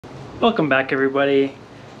Welcome back, everybody.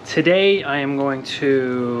 Today I am going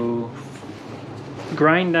to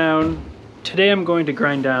grind down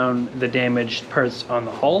the damaged parts on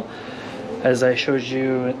the hull. As I showed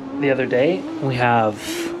you the other day, we have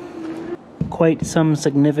quite some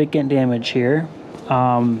significant damage here.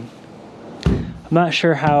 I'm not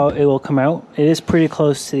sure how it will come out. It is pretty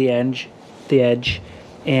close to the edge,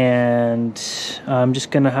 and I'm just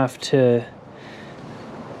gonna have to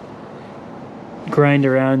grind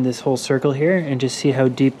around this whole circle here and just see how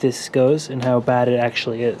deep this goes and how bad it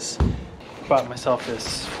actually is. Bought myself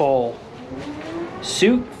this full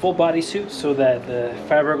body suit so that the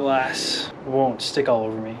fiberglass won't stick all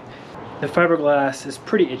over me. The fiberglass is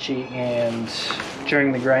pretty itchy, and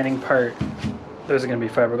during the grinding part there's gonna be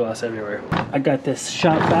fiberglass everywhere. I got this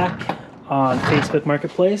shop back on Facebook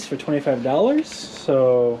Marketplace for $25,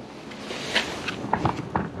 so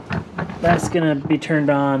that's gonna be turned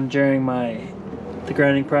on during the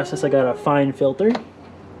grinding process. I got a fine filter.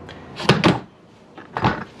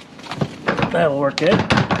 That'll work good.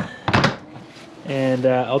 And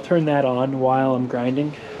I'll turn that on while I'm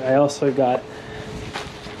grinding. I also got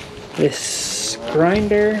this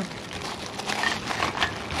grinder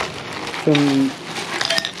from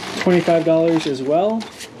 $25 as well.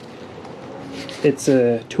 It's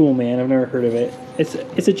a Toolman. I've never heard of it.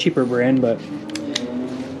 It's a cheaper brand, but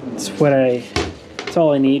it's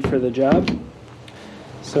all I need for the job.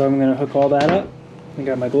 So I'm gonna hook all that up. I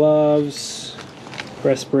got my gloves,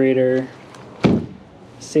 respirator,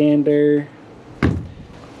 sander,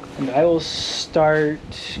 and I will start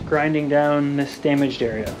grinding down this damaged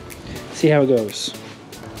area. See how it goes.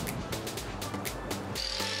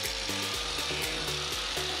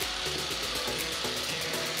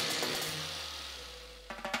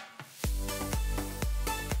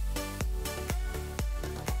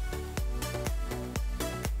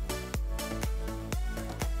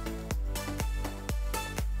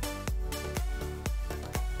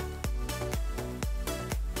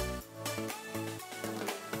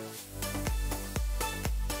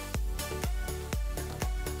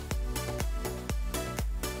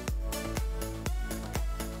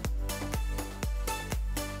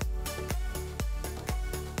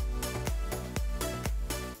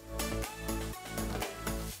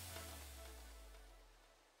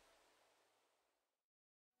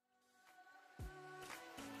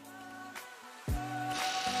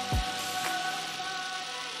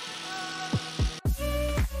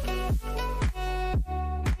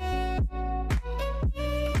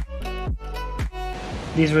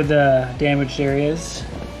 These were the damaged areas.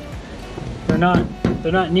 They're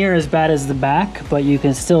not near as bad as the back, but you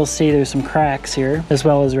can still see there's some cracks here, as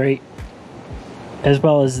well as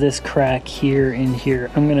this crack here and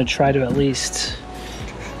here. I'm gonna try to at least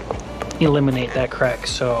eliminate that crack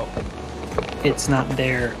so it's not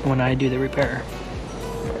there when I do the repair.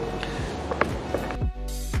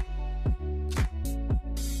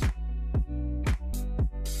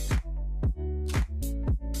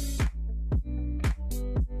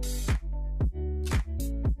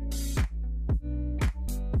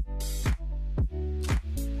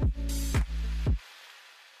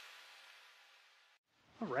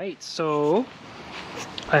 Alright, so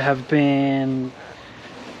I have been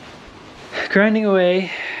grinding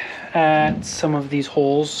away at some of these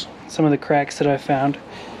holes, some of the cracks that I found.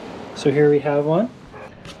 So here we have one.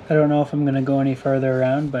 I don't know if I'm going to go any farther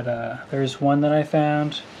around, but there's one that I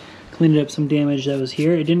found. Cleaned up some damage that was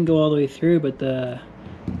here. It didn't go all the way through, but there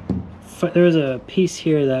was a piece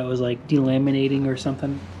here that was like delaminating or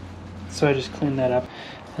something. So I just cleaned that up.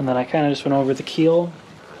 And then I kind of just went over the keel.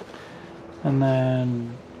 And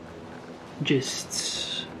then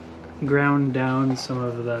just ground down some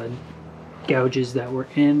of the gouges that were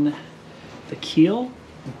in the keel.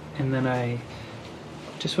 And then I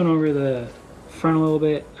just went over the front a little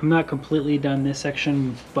bit. I'm not completely done this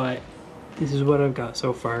section, but this is what I've got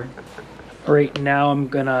so far. Right now I'm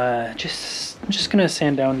gonna just gonna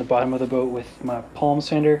sand down the bottom of the boat with my palm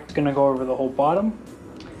sander. I'm gonna go over the whole bottom.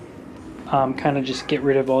 Kind of just get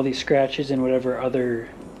rid of all these scratches and whatever other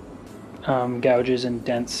gouges and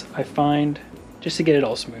dents I find, just to get it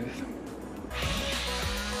all smooth.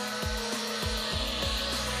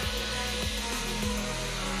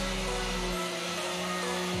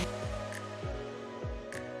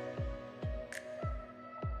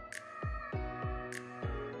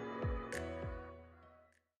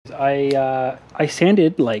 I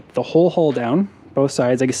sanded like the whole hull down, both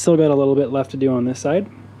sides. I still got a little bit left to do on this side.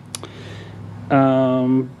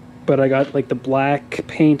 But I got like the black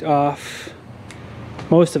paint off,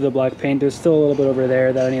 most of the black paint. There's still a little bit over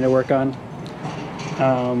there that I need to work on.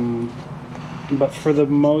 But for the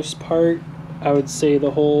most part, I would say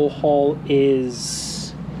the whole hull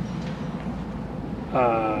is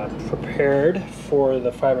prepared for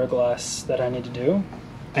the fiberglass that I need to do.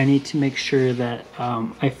 I need to make sure that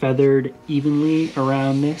I feathered evenly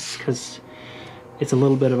around this because it's a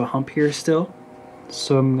little bit of a hump here still.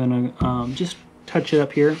 So I'm gonna just touch it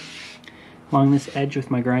up here along this edge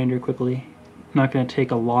with my grinder quickly. I'm not gonna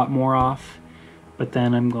take a lot more off, but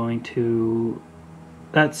then I'm going to,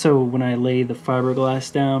 that's so when I lay the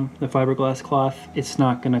fiberglass down, the fiberglass cloth, it's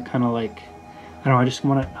not gonna kind of like, I don't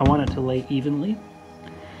know, I want it to lay evenly.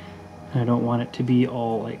 I don't want it to be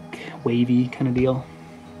all like wavy kind of deal.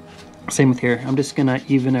 Same with here. I'm just gonna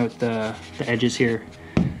even out the edges here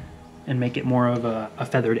and make it more of a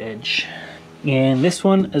feathered edge. And this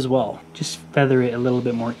one as well, just feather it a little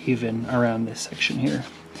bit more even around this section here.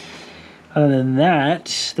 Other than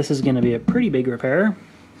that, this is gonna be a pretty big repair.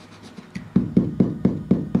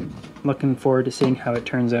 Looking forward to seeing how it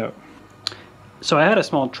turns out. So I had a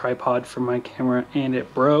small tripod for my camera and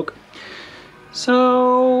it broke.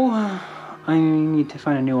 So I need to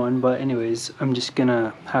find a new one, but anyways, I'm just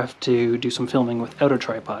gonna have to do some filming without a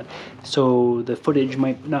tripod. So the footage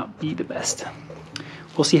might not be the best.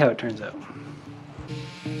 We'll see how it turns out.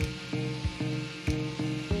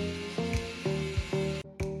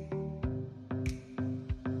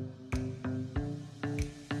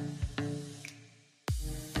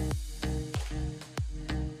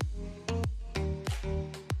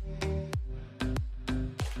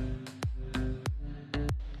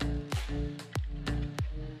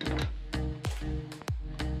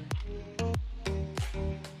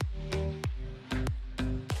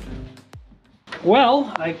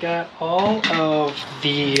 Well, I got all of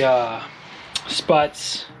the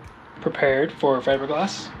spots prepared for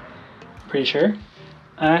fiberglass, pretty sure.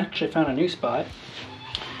 I actually found a new spot.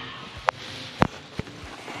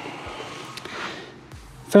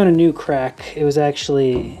 Found a new crack. It was like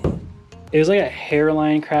a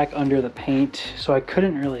hairline crack under the paint, so I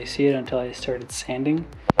couldn't really see it until I started sanding.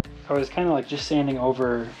 I was kind of like just sanding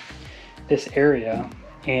over this area,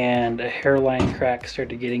 and a hairline crack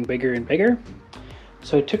started getting bigger and bigger.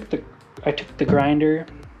 So I took the grinder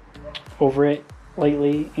over it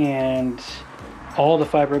lightly, and all the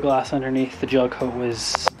fiberglass underneath the gel coat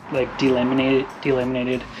was like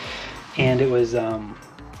delaminated, and it was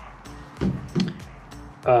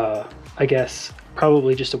I guess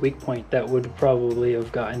probably just a weak point that would probably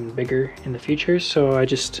have gotten bigger in the future. So I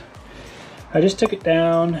just took it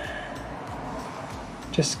down,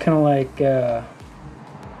 just kind of like yeah,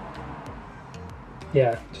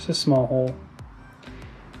 just a small hole.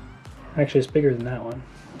 Actually, it's bigger than that one,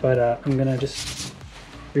 but I'm gonna just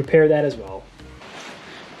repair that as well.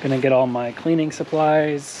 Gonna get all my cleaning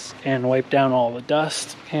supplies and wipe down all the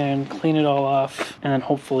dust and clean it all off, and then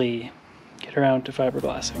hopefully get around to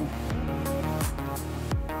fiberglassing.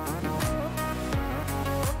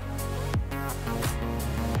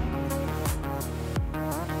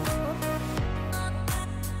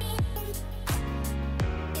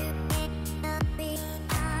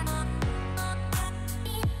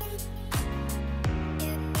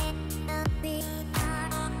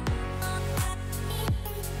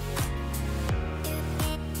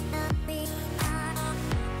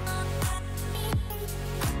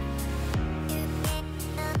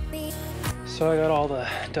 So I got all the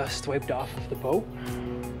dust wiped off of the boat.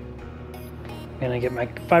 I'm gonna get my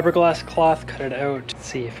fiberglass cloth, cut it out,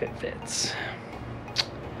 see if it fits.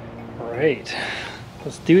 All right,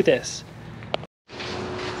 let's do this.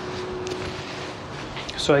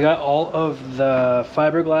 So I got all of the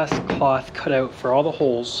fiberglass cloth cut out for all the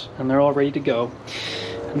holes, and they're all ready to go.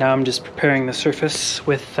 Now I'm just preparing the surface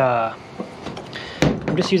with, I'm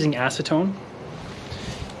just using acetone.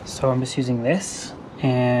 So I'm just using this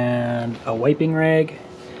and a wiping rag.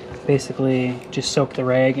 Basically just soak the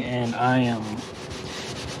rag, and I am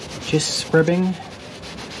just scrubbing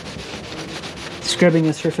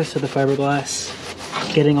the surface of the fiberglass,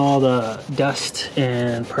 getting all the dust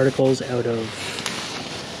and particles out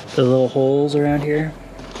of the little holes around here.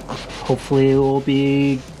 Hopefully it will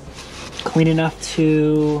be clean enough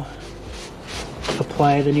to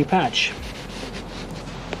apply the new patch.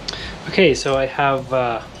 Okay, so I have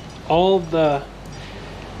all the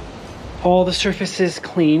surfaces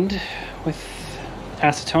cleaned with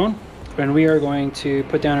acetone, and we are going to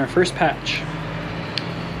put down our first patch.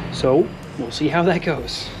 So we'll see how that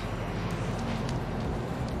goes.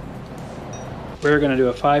 We're going to do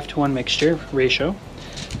a 5-to-1 mixture ratio.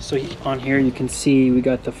 So on here you can see we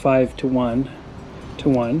got the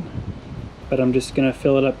 5-to-1, but I'm just going to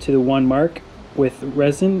fill it up to the 1 mark with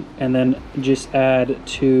resin, and then just add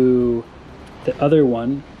to the other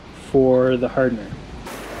one for the hardener.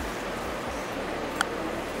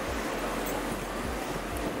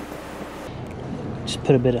 Just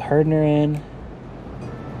put a bit of hardener in.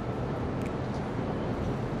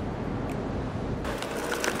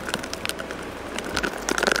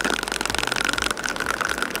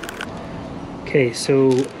 Okay,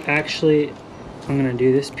 so actually I'm gonna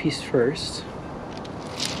do this piece first.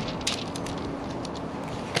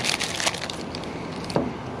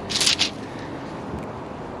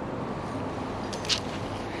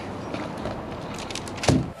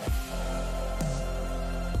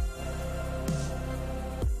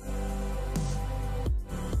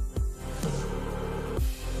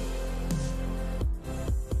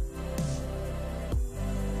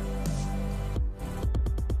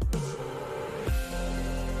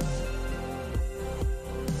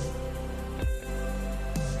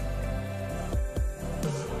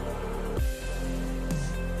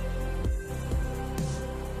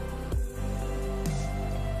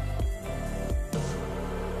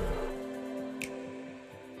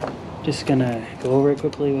 Just gonna go over it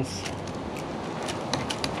quickly with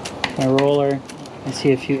my roller. I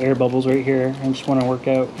see a few air bubbles right here. I just want to work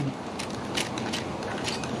out.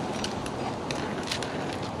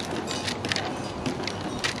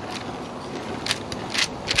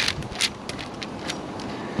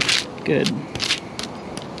 Good.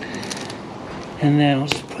 And then I'll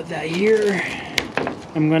just put that here.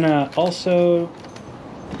 I'm gonna also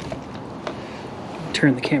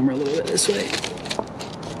turn the camera a little bit this way.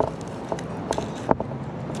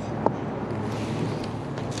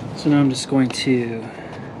 So now I'm just going to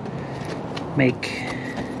make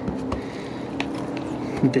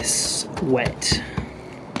this wet.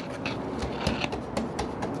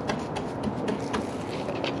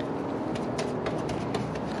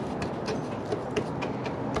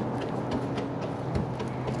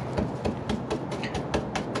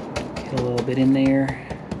 Get a little bit in there.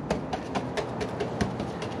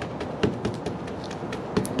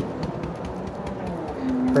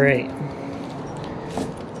 All right.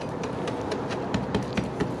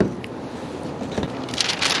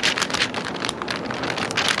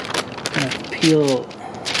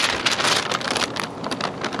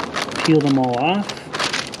 Peel them all off,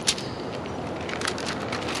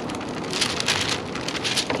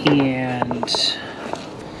 and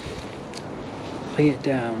lay it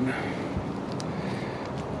down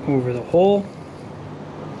over the hole.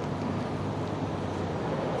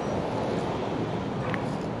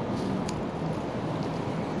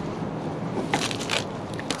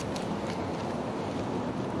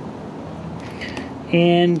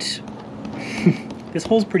 And this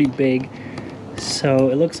hole's pretty big, so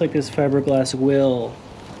it looks like this fiberglass will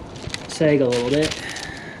sag a little bit,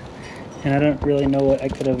 and I don't really know what I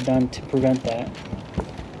could have done to prevent that.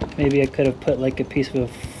 Maybe I could have put like a piece of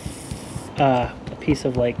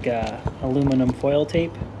like aluminum foil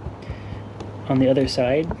tape on the other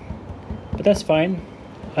side, but that's fine.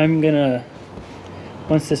 I'm gonna,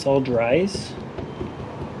 once this all dries,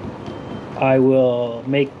 I will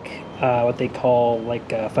make what they call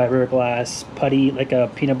like a fiberglass putty, like a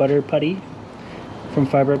peanut butter putty from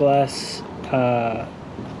fiberglass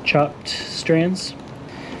chopped strands,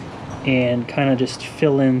 and kind of just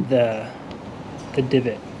fill in the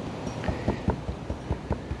divot.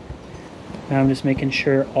 Now I'm just making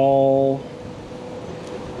sure all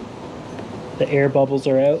the air bubbles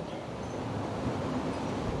are out.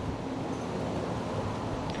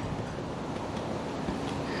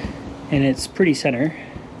 And it's pretty center.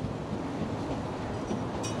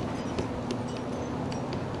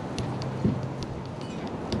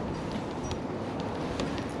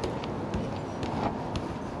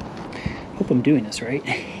 Hope I'm doing this right.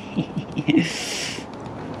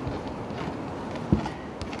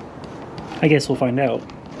 I guess we'll find out.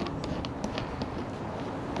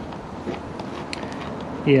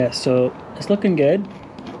 Yeah, so it's looking good.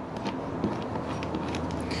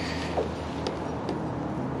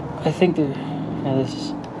 I think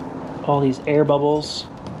all these air bubbles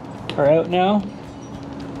are out now.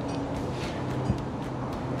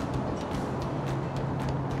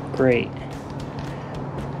 Great.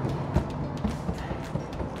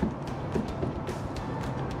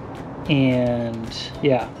 And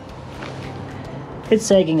yeah, it's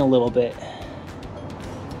sagging a little bit,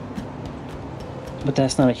 but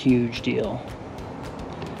that's not a huge deal.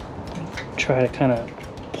 Try to kind of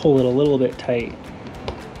pull it a little bit tight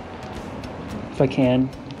if I can.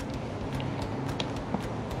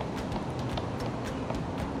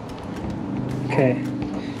 Okay,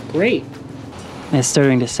 great. It's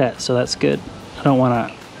starting to set, so that's good. I don't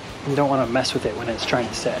want to mess with it when it's trying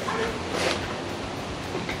to set.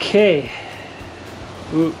 Okay.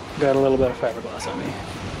 Ooh, got a little bit of fiberglass on me.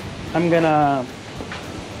 I'm gonna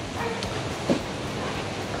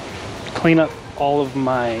clean up all of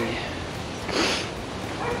my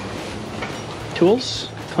tools,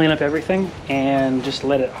 clean up everything, and just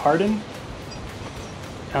let it harden.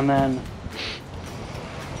 And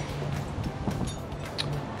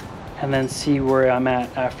then see where I'm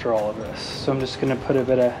at after all of this. So I'm just gonna put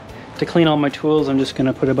to clean all my tools, I'm just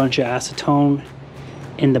gonna put a bunch of acetone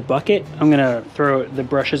in the bucket. I'm gonna throw the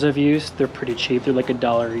brushes I've used. They're pretty cheap, they're like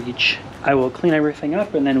 $1 each. I will clean everything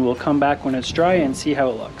up and then we'll come back when it's dry and see how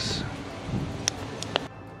it looks.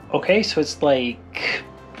 Okay, so it's like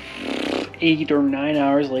 8 or 9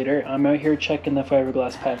 hours later. I'm out here checking the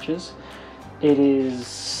fiberglass patches. It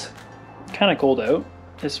is kind of cold out.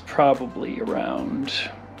 It's probably around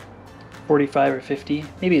 45 or 50.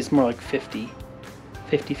 Maybe it's more like 50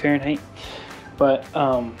 Fahrenheit. But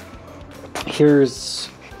here's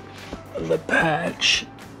the patch.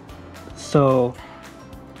 So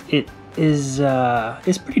it is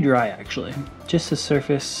it's pretty dry actually. Just the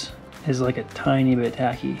surface is like a tiny bit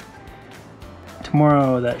tacky.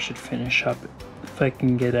 Tomorrow that should finish up if I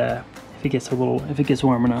can get if it gets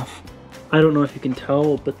warm enough. I don't know if you can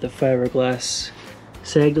tell, but the fiberglass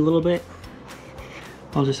sagged a little bit.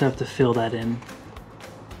 I'll just have to fill that in.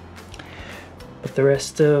 But the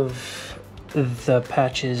rest of the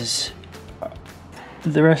patches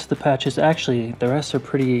actually, the rest are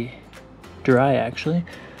pretty dry actually.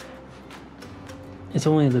 It's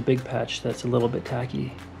only the big patch that's a little bit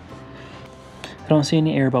tacky. I don't see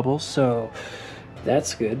any air bubbles, so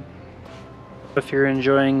that's good. If you're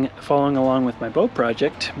enjoying following along with my boat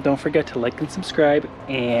project, don't forget to like and subscribe,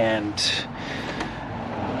 and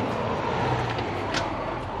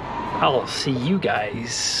I'll see you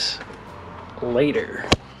guys later.